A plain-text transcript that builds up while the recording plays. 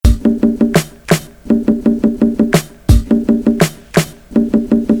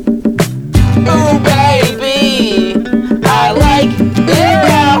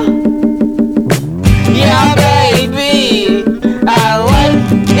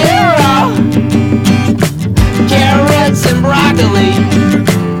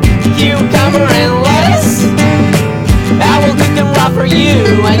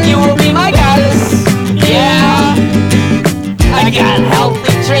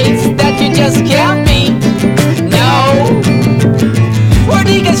just can't be. No, we're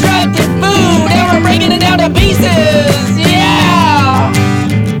deconstructing food and we're breaking it down to pieces. Yeah,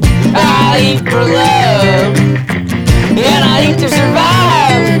 I eat for love and I eat to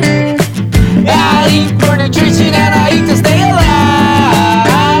survive. I eat for nutrition and I eat to stay alive.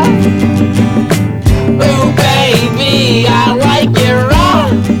 Ooh baby, I like it raw.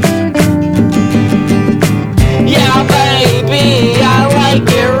 Yeah baby, I like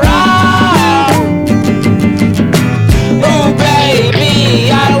it raw. Ooh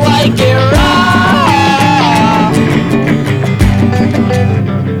baby, I like it raw.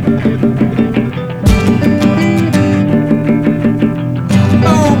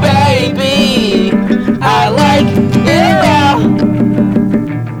 Ooh baby, I like it raw.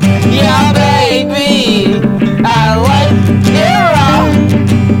 Yeah baby, I like it raw.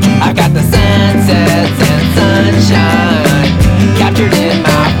 I got the sunsets and sunshine captured in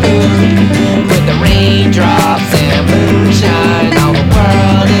my food, with the raindrops and moonshine. All the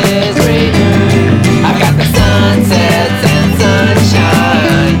world is renewed. I've got the sunsets and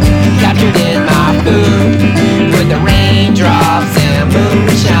sunshine captured in my food, with the raindrops and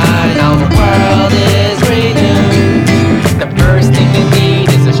moonshine. All the world is renewed. The first thing you need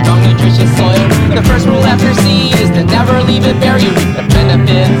is a strong, nutritious soil. The first rule after seed is to never leave it bare. You reap the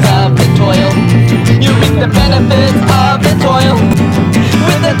benefits of the toil. You reap the benefits of the toil.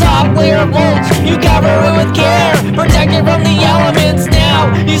 With the top layer of mulch, you cover it with care. Protect it from the elements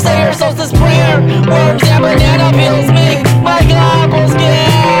now. You say your solstice prayer. Worms and banana peels make my apples gay.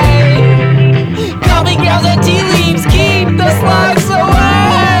 Coffee grounds and tea leaves keep the slime